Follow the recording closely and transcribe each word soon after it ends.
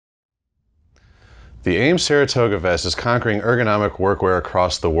The AIMS Saratoga Vest is conquering ergonomic workwear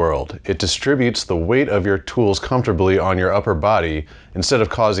across the world. It distributes the weight of your tools comfortably on your upper body instead of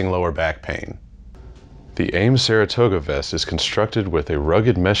causing lower back pain. The AIMS Saratoga Vest is constructed with a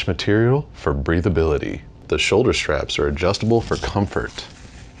rugged mesh material for breathability. The shoulder straps are adjustable for comfort.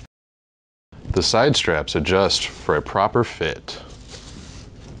 The side straps adjust for a proper fit.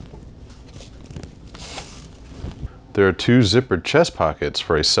 There are 2 zippered chest pockets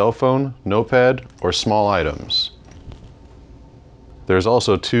for a cell phone, notepad, or small items. There's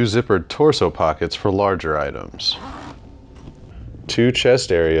also 2 zippered torso pockets for larger items. 2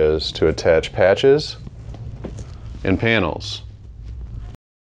 chest areas to attach patches and panels.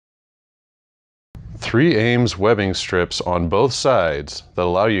 3 AIMS webbing strips on both sides that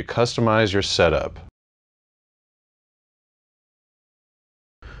allow you to customize your setup.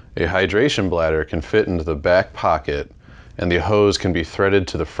 A hydration bladder can fit into the back pocket, and the hose can be threaded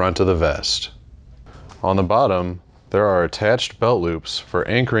to the front of the vest. On the bottom, there are attached belt loops for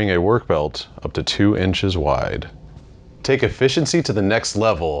anchoring a work belt up to 2 inches wide. Take efficiency to the next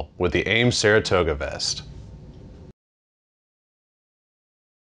level with the AIMS Saratoga Vest.